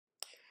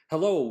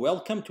Hello,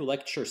 welcome to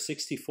lecture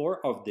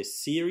 64 of this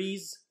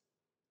series.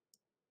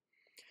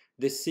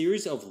 This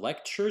series of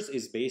lectures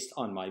is based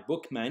on my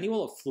book,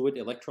 Manual of Fluid,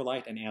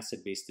 Electrolyte, and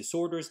Acid-Based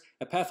Disorders,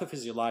 a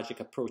pathophysiologic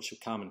approach to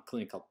common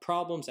clinical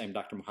problems. I'm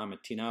Dr. Mohammad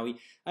Tinawi.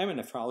 I'm a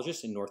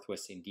nephrologist in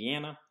Northwest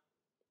Indiana.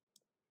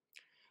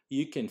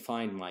 You can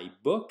find my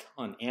book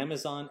on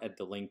Amazon at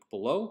the link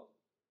below.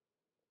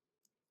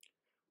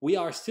 We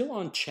are still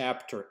on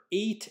chapter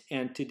 8,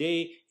 and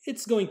today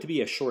it's going to be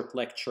a short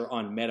lecture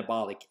on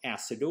metabolic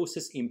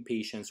acidosis in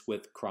patients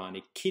with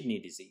chronic kidney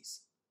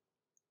disease.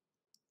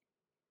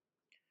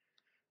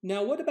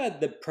 Now, what about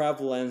the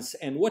prevalence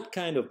and what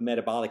kind of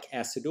metabolic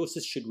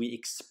acidosis should we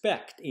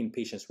expect in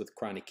patients with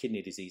chronic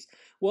kidney disease?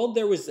 Well,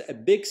 there was a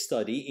big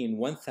study in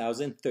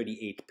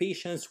 1,038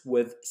 patients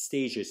with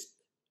stages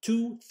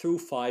 2 through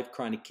 5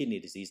 chronic kidney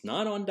disease,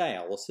 not on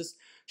dialysis,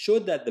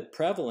 showed that the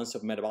prevalence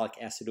of metabolic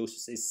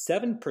acidosis is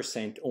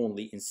 7%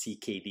 only in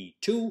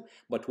CKD2,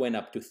 but went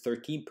up to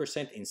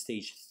 13% in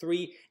stage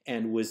 3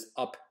 and was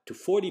up to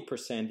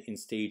 40% in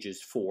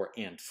stages 4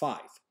 and 5.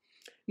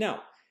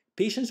 Now,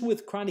 patients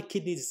with chronic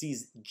kidney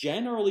disease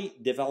generally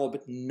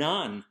develop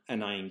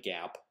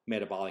non-anion-gap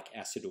metabolic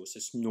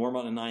acidosis,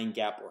 normal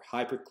anion-gap or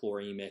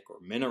hyperchloremic or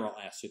mineral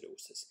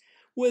acidosis,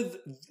 with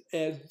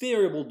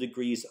variable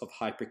degrees of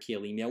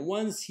hyperkalemia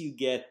once you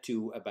get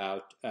to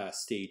about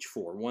stage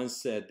 4,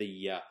 once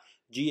the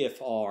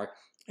GFR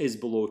is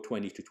below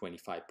 20 to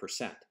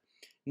 25%.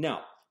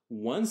 Now,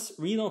 once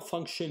renal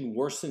function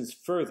worsens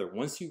further,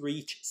 once you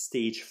reach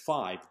stage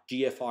 5,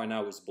 GFR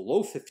now is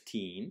below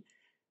 15,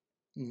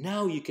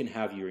 now you can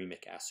have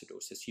uremic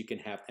acidosis. You can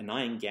have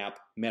anion-gap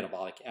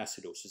metabolic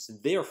acidosis.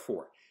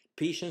 Therefore,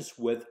 patients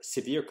with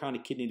severe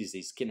chronic kidney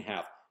disease can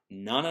have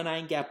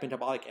non-anion-gap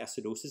metabolic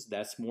acidosis,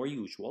 that's more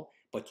usual,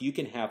 but you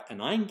can have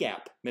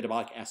anion-gap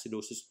metabolic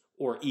acidosis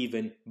or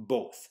even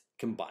both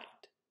combined.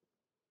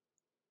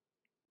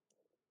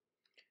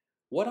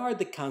 What are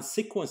the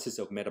consequences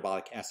of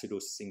metabolic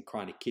acidosis in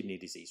chronic kidney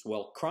disease?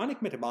 Well,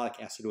 chronic metabolic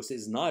acidosis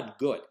is not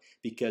good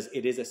because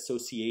it is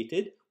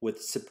associated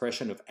with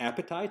suppression of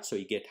appetite, so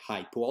you get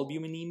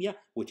hypoalbuminemia,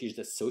 which is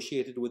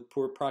associated with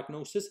poor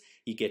prognosis.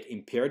 You get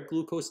impaired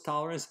glucose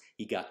tolerance,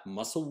 you got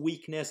muscle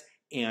weakness,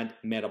 and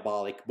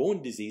metabolic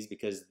bone disease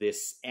because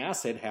this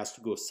acid has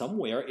to go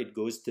somewhere. It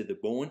goes to the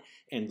bone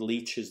and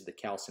leaches the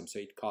calcium, so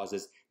it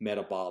causes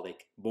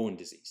metabolic bone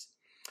disease.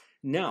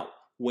 Now,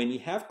 when you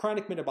have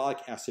chronic metabolic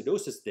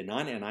acidosis, the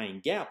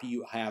non-anion gap,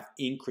 you have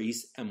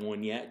increased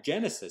ammonia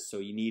genesis, so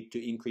you need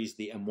to increase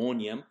the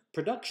ammonium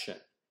production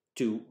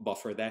to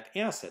buffer that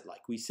acid,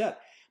 like we said.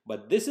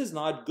 But this is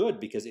not good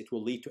because it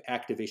will lead to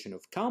activation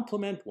of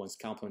complement. Once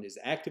complement is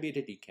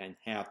activated, you can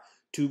have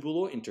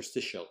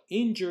tubulointerstitial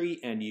injury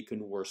and you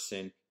can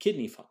worsen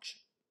kidney function.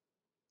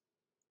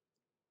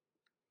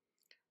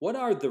 What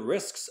are the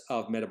risks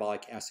of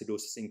metabolic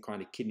acidosis in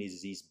chronic kidney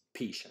disease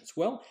patients?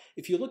 Well,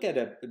 if you look at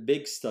a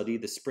big study,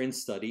 the SPRINT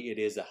study, it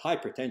is a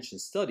hypertension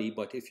study,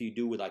 but if you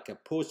do like a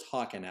post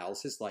hoc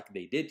analysis like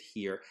they did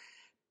here,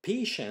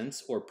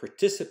 patients or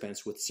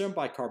participants with serum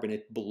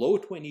bicarbonate below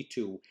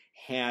 22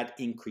 had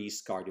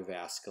increased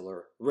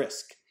cardiovascular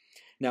risk.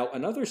 Now,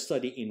 another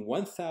study in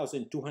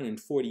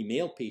 1,240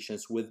 male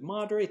patients with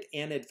moderate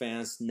and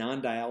advanced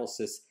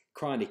non-dialysis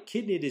chronic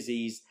kidney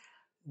disease,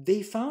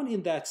 they found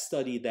in that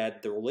study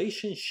that the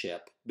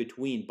relationship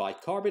between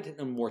bicarbonate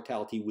and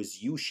mortality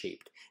was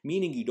U-shaped,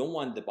 meaning you don't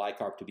want the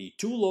bicarb to be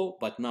too low,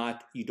 but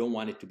you don't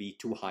want it to be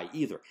too high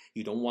either.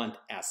 You don't want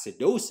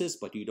acidosis,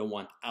 but you don't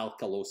want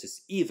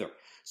alkalosis either.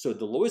 So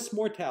the lowest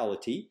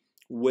mortality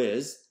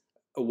was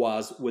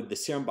with the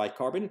serum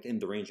bicarbonate in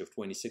the range of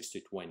 26 to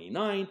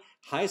 29,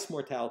 highest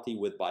mortality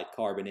with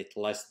bicarbonate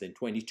less than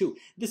 22.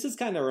 This is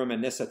kind of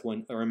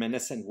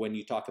reminiscent when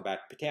you talk about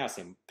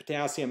potassium.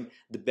 Potassium,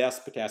 the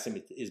best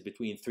potassium is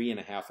between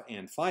 3.5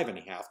 and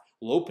 5.5.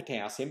 Low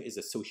potassium is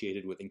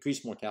associated with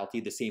increased mortality,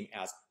 the same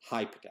as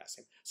high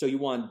potassium. So you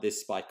want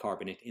this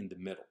bicarbonate in the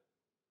middle.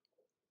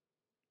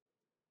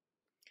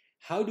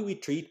 How do we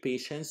treat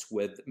patients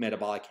with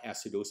metabolic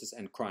acidosis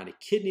and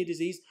chronic kidney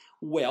disease?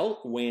 Well,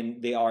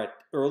 when they are at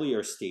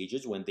earlier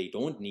stages, when they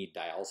don't need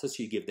dialysis,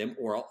 you give them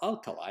oral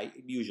alkali.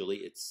 Usually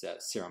it's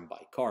serum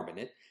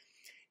bicarbonate.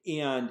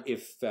 And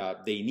if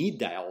they need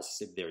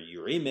dialysis, if they're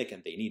uremic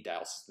and they need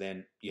dialysis,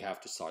 then you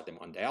have to start them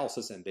on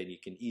dialysis and then you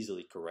can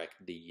easily correct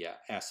the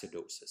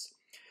acidosis.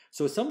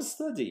 So some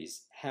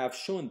studies have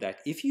shown that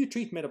if you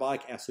treat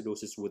metabolic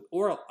acidosis with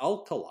oral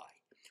alkali,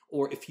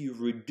 or if you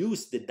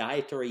reduce the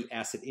dietary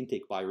acid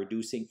intake by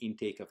reducing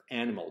intake of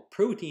animal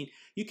protein,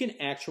 you can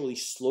actually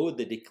slow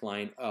the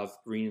decline of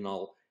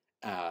renal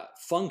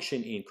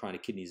function in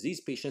chronic kidney disease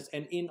patients.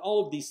 And in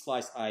all of these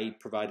slides, I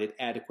provided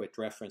adequate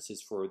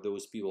references for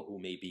those people who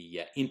may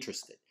be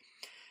interested.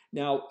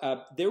 Now,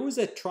 there was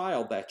a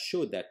trial that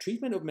showed that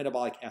treatment of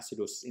metabolic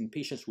acidosis in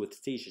patients with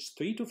stages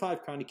 3 to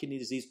 5 chronic kidney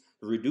disease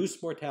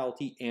reduced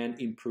mortality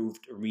and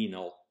improved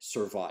renal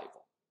survival.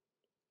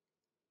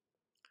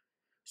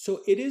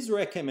 So it is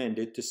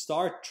recommended to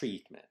start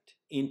treatment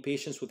in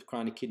patients with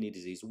chronic kidney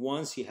disease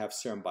once you have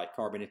serum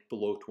bicarbonate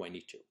below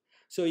 22.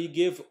 So you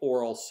give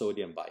oral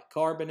sodium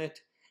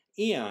bicarbonate,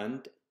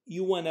 and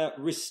you want to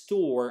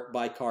restore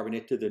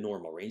bicarbonate to the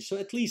normal range, so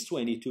at least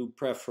 22,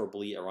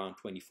 preferably around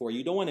 24.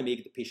 You don't want to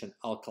make the patient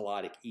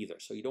alkalotic either,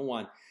 so you don't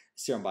want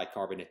serum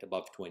bicarbonate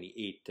above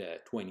 28,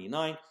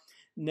 29.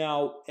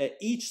 Now,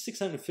 each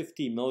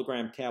 650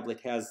 milligram tablet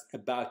has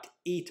about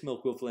 8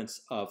 milliequivalents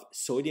of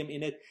sodium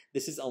in it.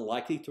 This is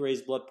unlikely to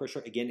raise blood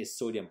pressure. Again, it's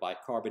sodium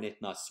bicarbonate,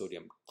 not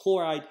sodium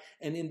chloride.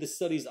 And in the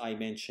studies I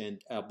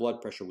mentioned, blood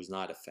pressure was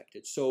not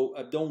affected. So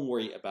don't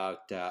worry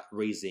about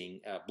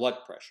raising blood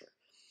pressure.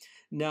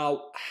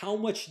 Now, how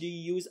much do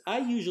you use? I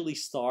usually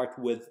start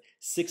with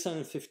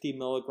 650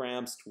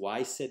 milligrams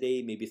twice a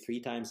day, maybe 3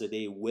 times a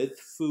day with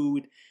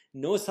food.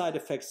 No side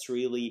effects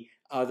really,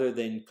 other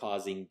than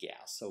causing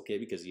gas, okay,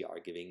 because you are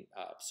giving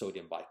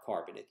sodium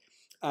bicarbonate.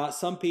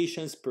 Some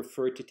patients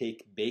prefer to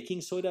take baking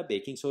soda.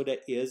 Baking soda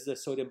is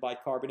sodium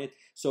bicarbonate.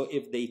 So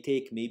if they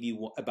take maybe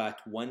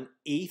about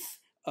 1/8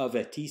 of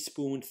a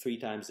teaspoon 3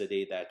 times a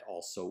day, that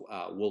also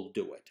will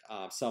do it.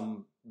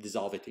 Some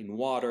dissolve it in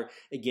water.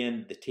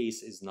 Again, the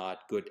taste is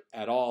not good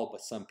at all,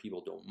 but some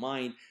people don't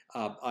mind.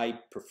 I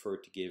prefer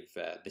to give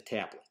the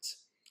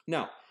tablets.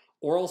 Now,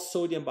 oral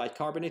sodium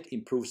bicarbonate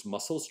improves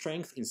muscle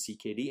strength in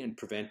CKD and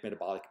prevent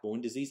metabolic bone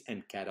disease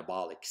and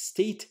catabolic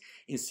state.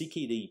 In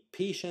CKD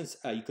patients,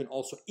 you can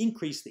also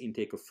increase the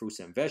intake of fruits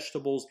and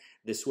vegetables.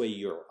 This way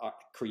you're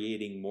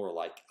creating more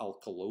like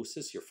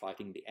alkalosis, you're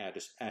fighting the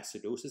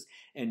acidosis,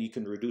 and you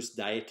can reduce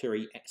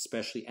dietary,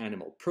 especially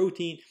animal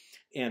protein.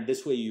 And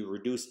this way you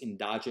reduce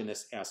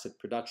endogenous acid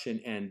production,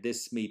 and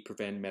this may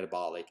prevent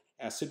metabolic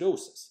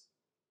acidosis.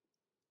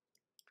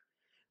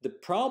 The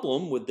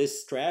problem with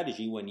this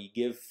strategy, when you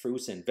give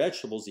fruits and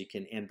vegetables, you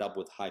can end up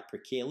with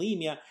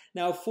hyperkalemia.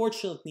 Now,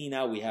 fortunately,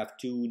 now we have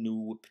 2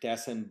 new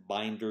potassium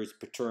binders,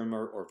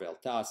 Patermer or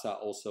Veltasa,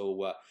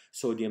 also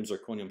sodium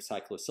zirconium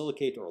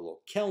cyclosilicate or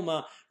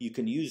Lokelma. You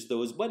can use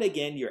those, but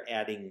again, you're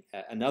adding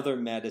another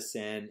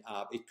medicine.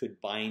 It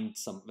could bind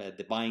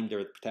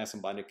the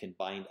potassium binder can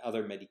bind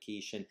other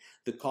medication.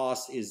 The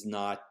cost is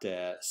not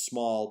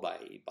small by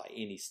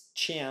any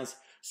chance.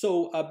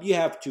 So you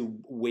have to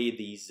weigh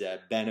these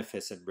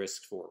benefits and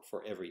risks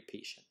for every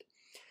patient.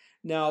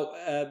 Now,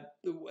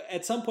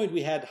 at some point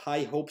we had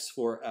high hopes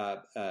for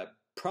a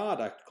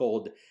product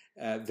called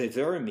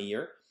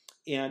Viveramir,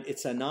 and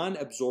it's a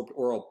non-absorbed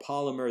oral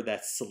polymer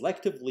that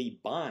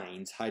selectively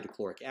binds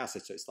hydrochloric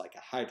acid. So it's like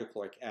a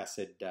hydrochloric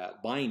acid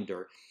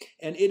binder.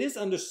 And it is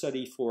under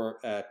study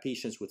for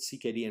patients with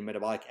CKD and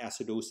metabolic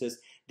acidosis.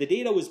 The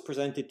data was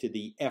presented to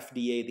the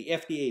FDA. The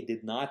FDA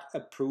did not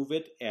approve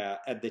it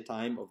at the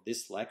time of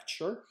this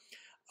lecture.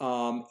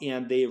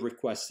 And they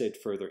requested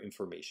further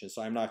information.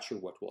 So I'm not sure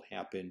what will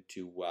happen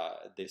to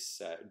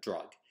this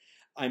drug.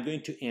 I'm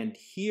going to end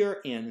here,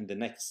 and in the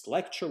next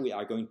lecture we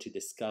are going to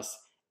discuss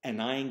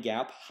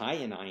anion-gap, high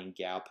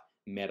anion-gap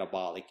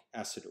metabolic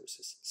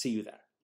acidosis. See you then.